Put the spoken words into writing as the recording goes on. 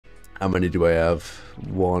How many do I have?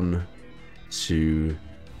 1, 2,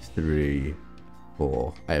 3,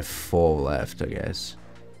 4. I have 4 left, I guess.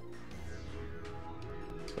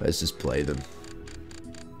 Let's just play them.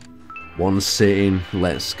 One sitting,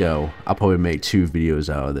 let's go. I'll probably make 2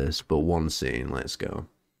 videos out of this, but one sitting, let's go.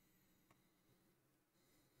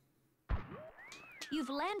 You've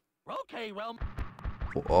landed. Okay, well.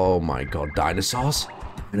 Oh my god, dinosaurs?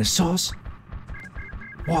 Dinosaurs?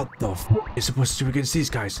 What the f is supposed to do against these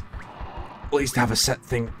guys? At least have a set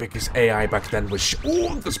thing because AI back then was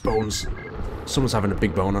oh, there's bones. Someone's having a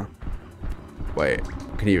big boner. Wait,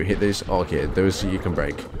 can you hit these? Oh, okay, those you can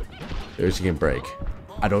break. Those you can break.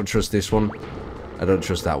 I don't trust this one. I don't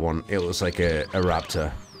trust that one. It looks like a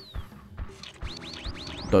raptor.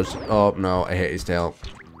 Dodge. Oh no, I hit his tail.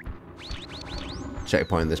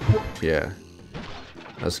 Checkpoint this. Yeah.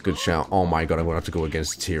 That's a good shout. Oh my god, I'm gonna have to go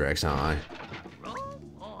against the T-Rex, aren't I?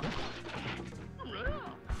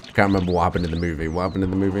 I can't remember what happened in the movie. What happened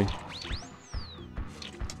in the movie?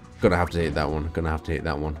 Gonna have to hit that one. Gonna have to hit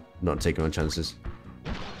that one. Not taking my chances.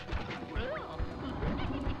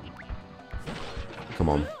 Come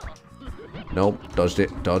on. Nope. Dodged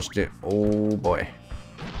it. Dodged it. Oh boy.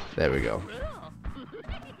 There we go.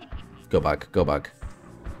 Go back. Go back.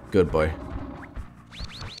 Good boy.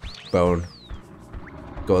 Bone.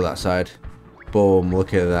 Go that side. Boom.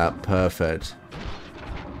 Look at that. Perfect.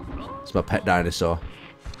 It's my pet dinosaur.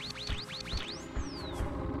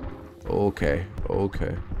 Okay.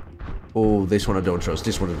 Okay. Oh, this one I don't trust.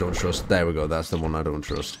 This one I don't trust. There we go. That's the one I don't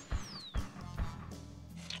trust.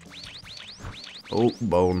 Oh,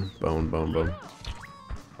 bone. Bone, bone, bone.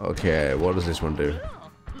 Okay, what does this one do?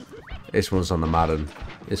 This one's on the Madden.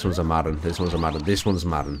 This one's a Madden. This one's a Madden. This one's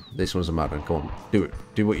Madden. This one's a Madden. Come on. Do it.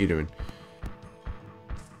 Do what you're doing.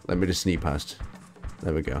 Let me just sneak past.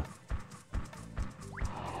 There we go.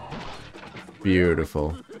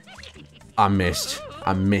 Beautiful. I missed.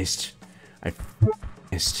 I missed. I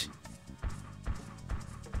missed.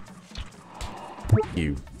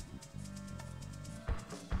 You.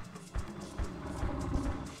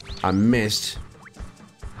 I missed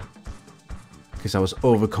because I was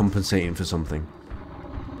overcompensating for something.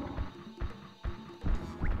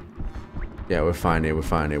 Yeah, we're fine here. We're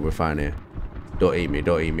fine here. We're fine here. Don't eat me.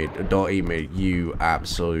 Don't eat me. Don't eat me. You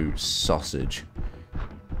absolute sausage.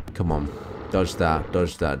 Come on. Dodge that.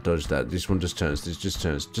 Dodge that. Dodge that. This one just turns. This just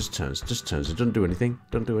turns. Just turns. Just turns. It doesn't do anything.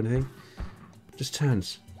 Don't do anything. Just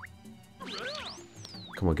turns.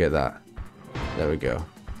 Come on, get that. There we go.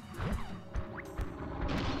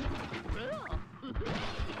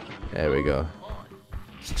 There we go.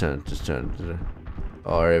 Just turn. Just turn.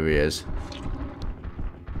 Oh, here he is.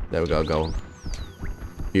 There we go. Go.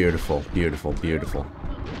 Beautiful. Beautiful. Beautiful.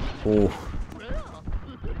 Oh.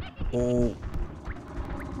 Oh.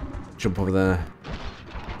 Jump over there.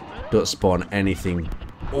 Don't spawn anything.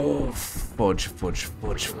 Oh, fudge, fudge,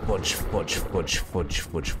 fudge, fudge, fudge, fudge, fudge,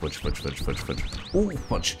 fudge, fudge, fudge, fudge, fudge, fudge. Oh,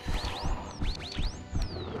 fudge.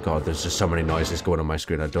 God, there's just so many noises going on my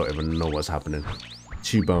screen. I don't even know what's happening.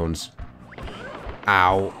 2 bones.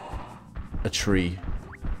 Ow. A tree.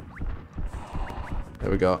 There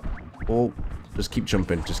we go. Oh, just keep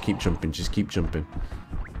jumping. Just keep jumping. Just keep jumping.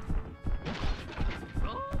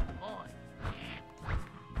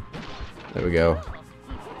 There we go.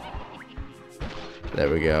 There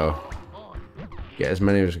we go. Get as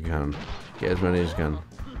many as you can. Get as many as you can.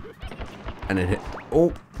 And then hit.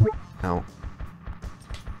 Oh! Ow.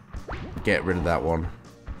 Get rid of that one.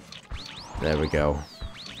 There we go.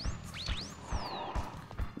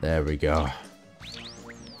 There we go.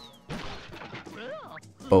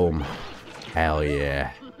 Boom. Hell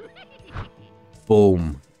yeah.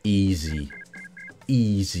 Boom. Easy.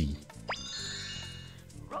 Easy.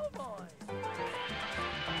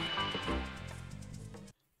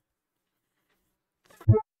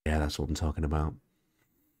 Yeah, that's what I'm talking about.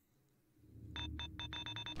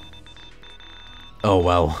 Oh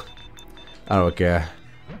well. I don't care.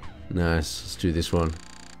 Nice. Let's do this one.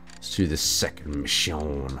 Let's do the second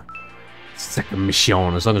mission. Second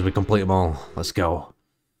mission. As long as we complete them all. Let's go.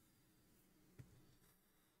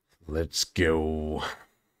 Let's go.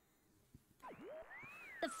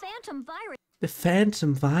 The Phantom Virus. The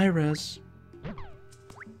Phantom Virus.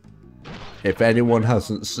 If anyone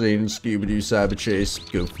hasn't seen Scooby-Doo Cyber Chase,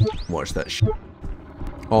 go watch that shit.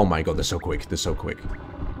 Oh my god, they're so quick. They're so quick.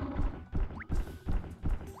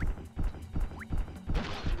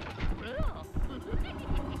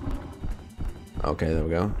 Okay, there we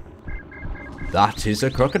go. That is a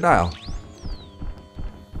crocodile.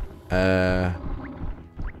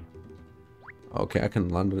 Okay, I can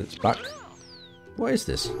land on its back. What is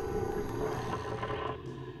this?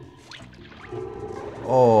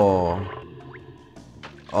 Oh.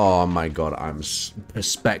 Oh my god,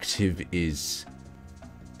 perspective is...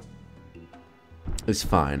 It's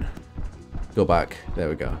fine. Go back. There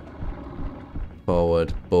we go.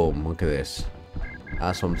 Forward. Boom. Look at this.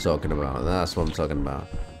 That's what I'm talking about. That's what I'm talking about.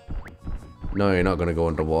 No, you're not going to go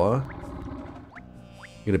underwater.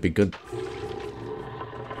 You're going to be good.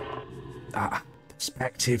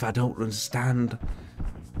 Perspective, I don't understand.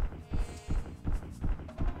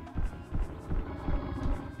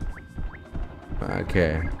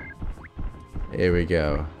 Okay. Here we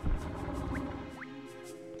go.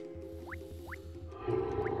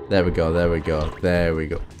 There we go, there we go, there we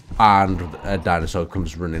go. And a dinosaur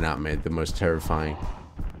comes running at me. The most terrifying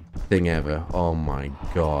thing ever. Oh my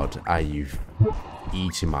god. Are you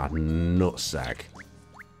eating my nutsack?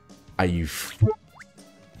 Are you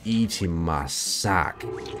eating my sack?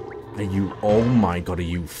 Are you... Oh my god, are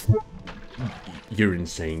you... You're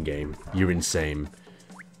insane, game. You're insane.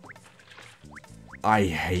 I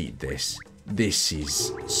hate this. This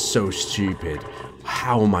is so stupid.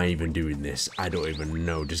 How am I even doing this? I don't even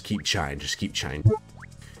know. Just keep chatting. Just keep chatting.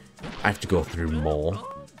 I have to go through more.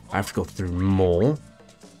 I have to go through more.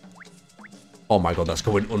 Oh my god, that's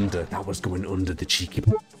going under. That was going under, the cheeky...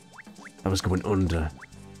 That was going under.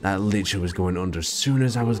 That literally was going under. As soon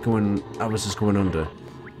as I was just going under.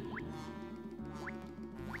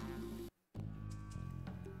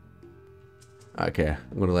 Okay,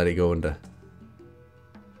 I'm gonna let it go under.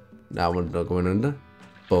 Now I'm not going under.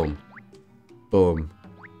 Boom. Boom.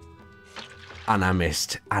 And I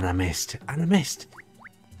missed. And I missed. And I missed.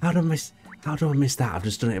 How do I miss? How do I miss that? I've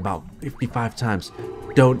just done it about 55 times.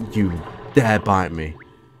 Don't you dare bite me.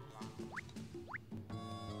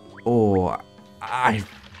 Oh, I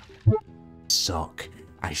suck.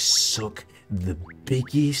 I suck the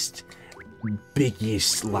biggest,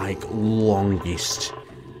 like, longest,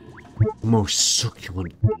 most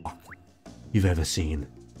succulent you've ever seen.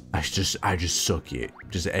 I just suck it.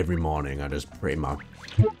 Just every morning, I just put in my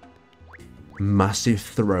massive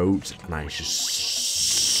throat, and I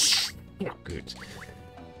just suck it.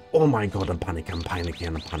 Oh my god, I'm panicking, I'm panicking,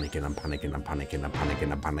 I'm panicking, I'm panicking, I'm panicking, I'm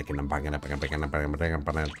panicking, I'm panicking, I'm panicking, I'm panicking, I'm panicking, I'm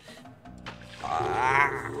panicking.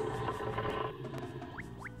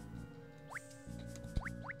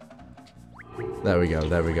 There we go,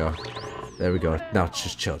 there we go. There we go. Now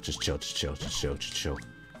just chill, just chill, just chill, just chill, just chill.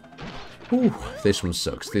 Ooh, this one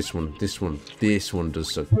sucks. This one does suck. This one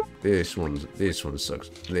sucks.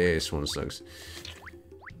 This one sucks.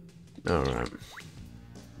 Alright.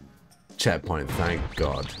 Checkpoint, thank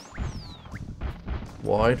god.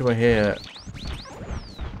 Why do I hear...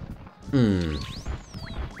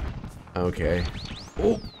 Okay.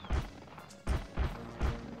 Oh!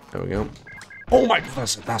 There we go. Oh my god,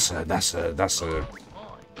 that's a that's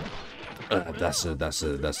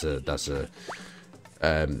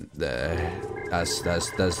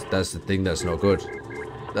the thing that's not good.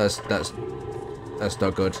 That's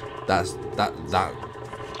not good.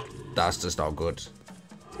 That's just not good.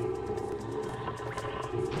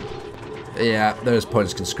 Yeah, those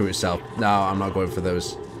points can screw itself. No, I'm not going for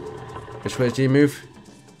those. Which way do you move?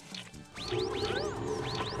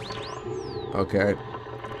 Okay.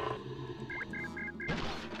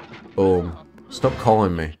 Boom. Stop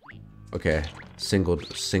calling me. Okay. Single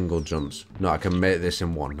jumps. No, I can make this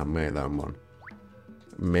in one. I'll make that in one.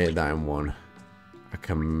 Make that in one. I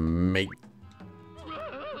can make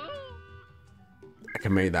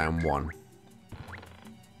that in one.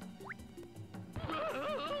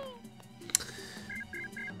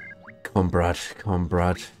 Come on, Brad. Come on,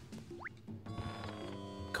 Brad.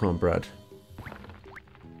 Come on, Brad.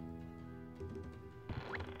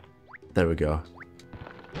 There we go.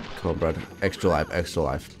 Come on, Brad. Extra life, extra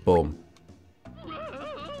life. Boom.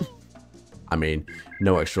 I mean,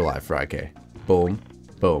 no extra life, right? Okay. Boom.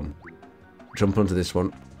 Boom. Jump onto this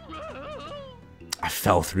one. I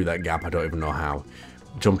fell through that gap. I don't even know how.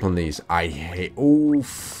 Jump on these. I hate... Oh,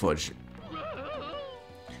 fudge.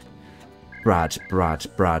 Brad.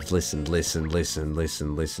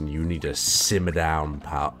 Listen. You need to simmer down,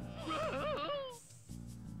 pal.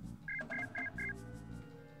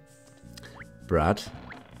 Brad.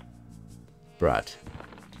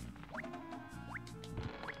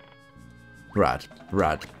 Listen.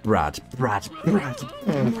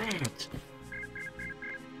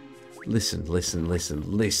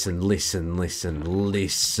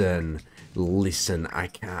 I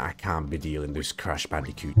can't be dealing with this Crash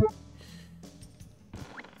Bandicoot.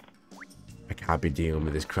 I can't be dealing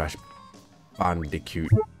with this Crash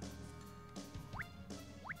Bandicoot.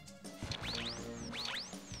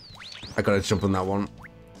 I gotta jump on that one.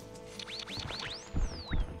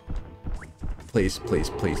 Please,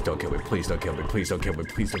 please, please don't kill me. Please don't kill me. Please don't kill me.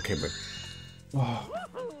 Please don't kill me. Oh.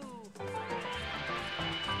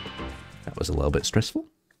 That was a little bit stressful.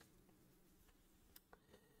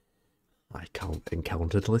 I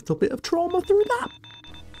encountered a little bit of trauma through that.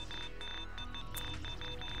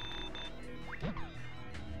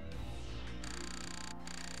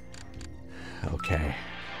 Okay.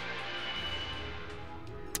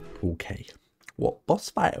 Okay. What boss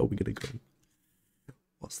fight are we gonna go?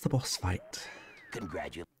 What's the boss fight?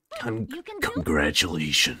 Congratulations.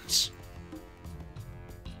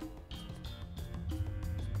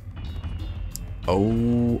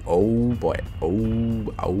 Oh boy.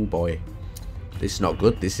 Oh boy. This is not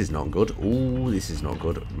good. This is not good. Oh, this is not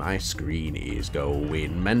good. My screen is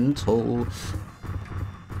going mental.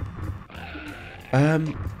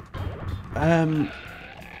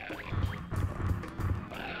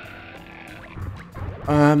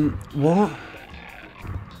 What?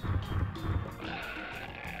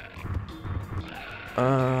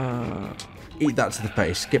 Eat that to the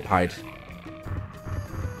face. Skip hide.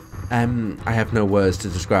 I have no words to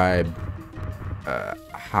describe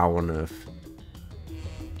how on earth.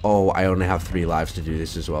 Oh, I only have 3 lives to do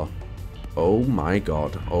this as well. Oh my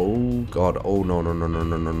god. Oh god. Oh no no no no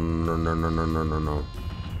no no no no no no no no no.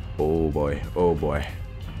 Oh boy. Oh boy.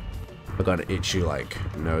 I got an itchy like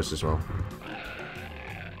nose as well.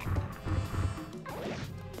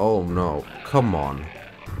 Oh no. Come on.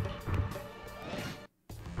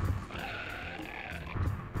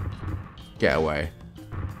 Get away.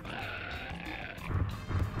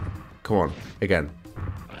 Come on. Again.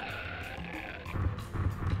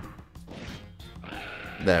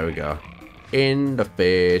 There we go. In the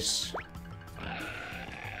face.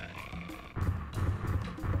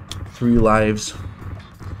 3 lives.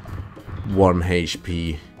 1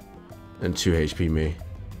 HP. And 2 HP me.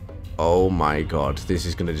 Oh my god. This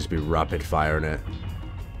is gonna just be rapid firing it.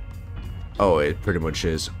 Oh, it pretty much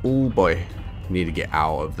is. Oh boy. Need to get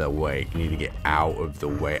out of the way. Need to get out of the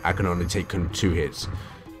way. I can only take 2 hits.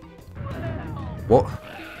 What?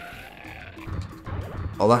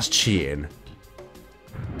 Oh, that's cheating.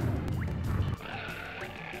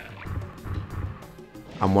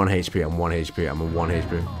 I'm 1 HP. I'm 1 HP. I'm on 1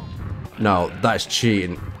 HP. No, that's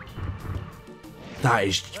cheating. That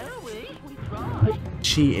is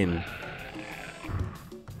cheating.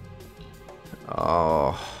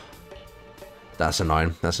 Oh. That's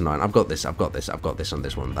annoying. That's annoying. I've got this. I've got this. I've got this on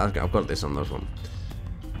this one. I've got this on this one.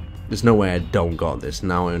 There's no way I don't got this.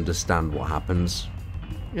 Now I understand what happens.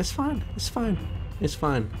 It's fine. It's fine. It's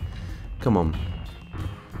fine. Come on.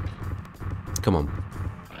 Come on.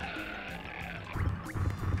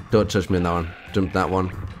 Don't touch me in that one. Jump that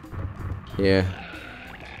one. Yeah.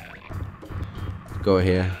 Go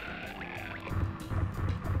here.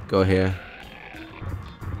 Go here.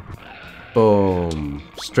 Boom.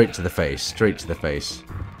 Straight to the face. Straight to the face.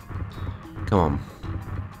 Come on.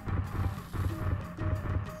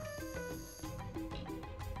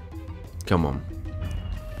 Come on.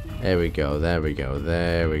 There we go. There we go.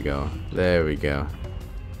 There we go. There we go.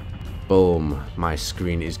 Boom. My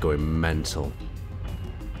screen is going mental.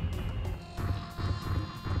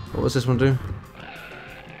 What was this one do?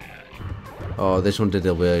 Oh, this one did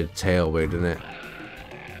a weird tail weird, didn't it?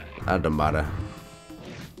 That doesn't matter.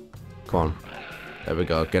 Come on. There we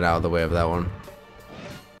go. Get out of the way of that one.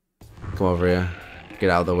 Come over here. Get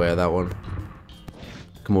out of the way of that one.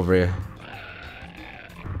 Come over here.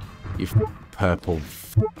 You purple...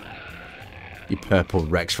 You purple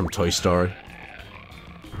Rex from Toy Story.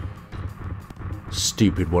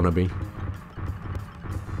 Stupid wannabe.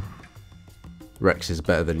 Rex is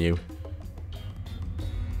better than you.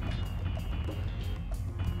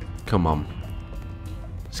 Come on.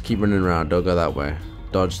 Just keep running around. Don't go that way.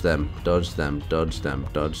 Dodge them. Dodge them. Dodge them.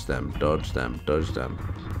 Dodge them. Dodge them. Dodge them.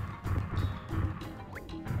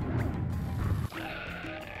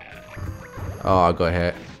 Oh, I got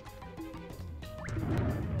hit.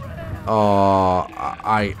 Oh,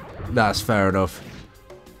 that's fair enough.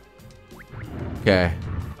 Okay.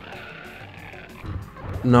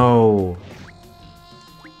 No.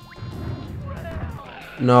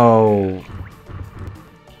 No.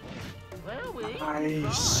 I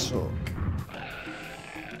suck.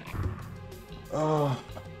 Oh.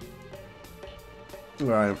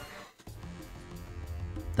 Right.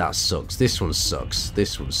 That sucks. This one sucks.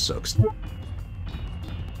 This one sucks.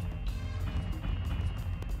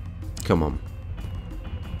 Come on.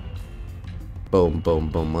 Boom, boom,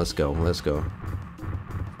 boom. Let's go. Let's go.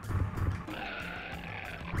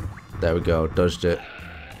 There we go. Dodged it.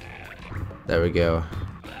 There we go.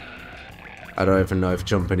 I don't even know if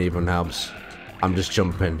jumping even helps. I'm just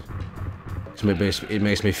jumping. It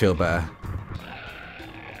makes me feel better.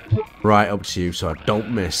 right up to you so I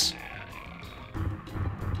don't miss.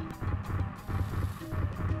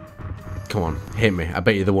 Come on, hit me. I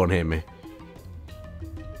bet you're the one hit me.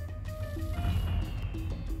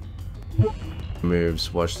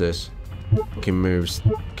 Moves, watch this. Fucking moves,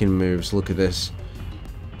 fucking moves. Look at this.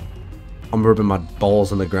 I'm rubbing my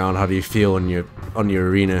balls on the ground. How do you feel on your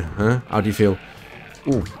arena, huh? How do you feel?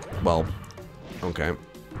 Ooh, well, okay.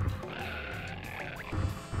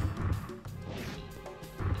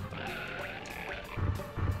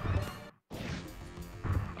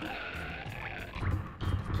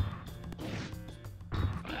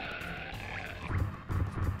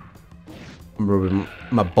 I'm rubbing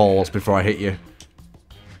my balls before I hit you.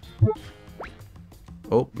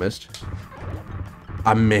 Oh, missed.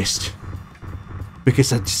 I missed.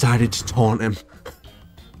 Because I decided to taunt him.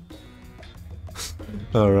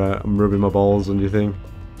 Alright, I'm rubbing my balls on your thing.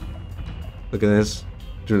 Look at this.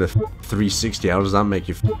 Doing a 360. How does that make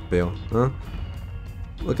you feel? Huh?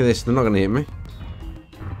 Look at this. They're not going to hit me.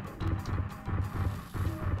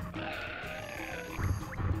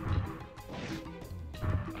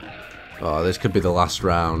 Oh, this could be the last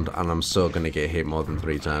round, and I'm so going to get hit more than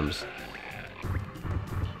 3 times.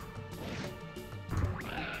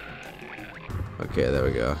 Okay, there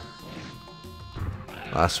we go.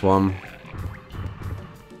 Last one.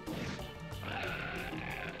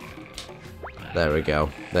 There we go.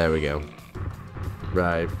 There we go.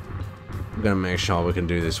 Right. I'm gonna make sure we can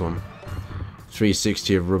do this one.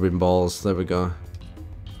 360 of rubbing balls. There we go.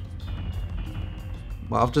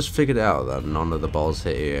 Well, I've just figured out that none of the balls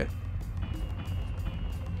hit here.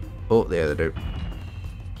 Oh, yeah, they do.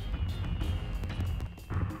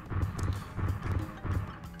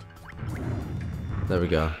 There we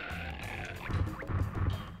go.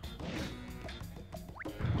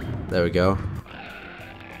 There we go.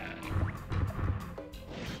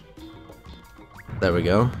 There we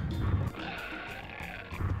go.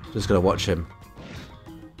 Just gotta watch him.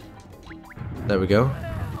 There we go.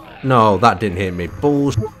 No, that didn't hit me.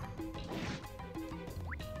 Bullshit.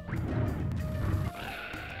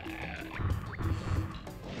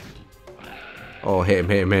 Oh, hit him,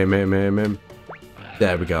 hit him, hit him, hit him, hit him, hit him.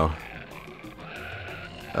 There we go.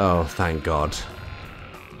 Oh, thank God.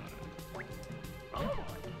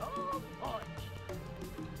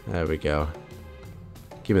 There we go.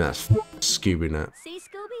 Give me that Scooby net. See,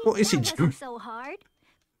 Scooby? What is he That doing? wasn't so hard.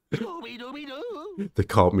 They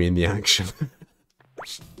caught me in the action.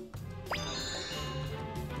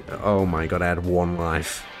 Oh my God, I had 1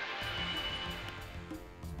 life.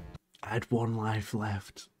 I had 1 life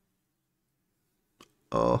left.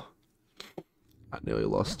 Oh, I nearly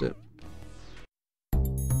lost it.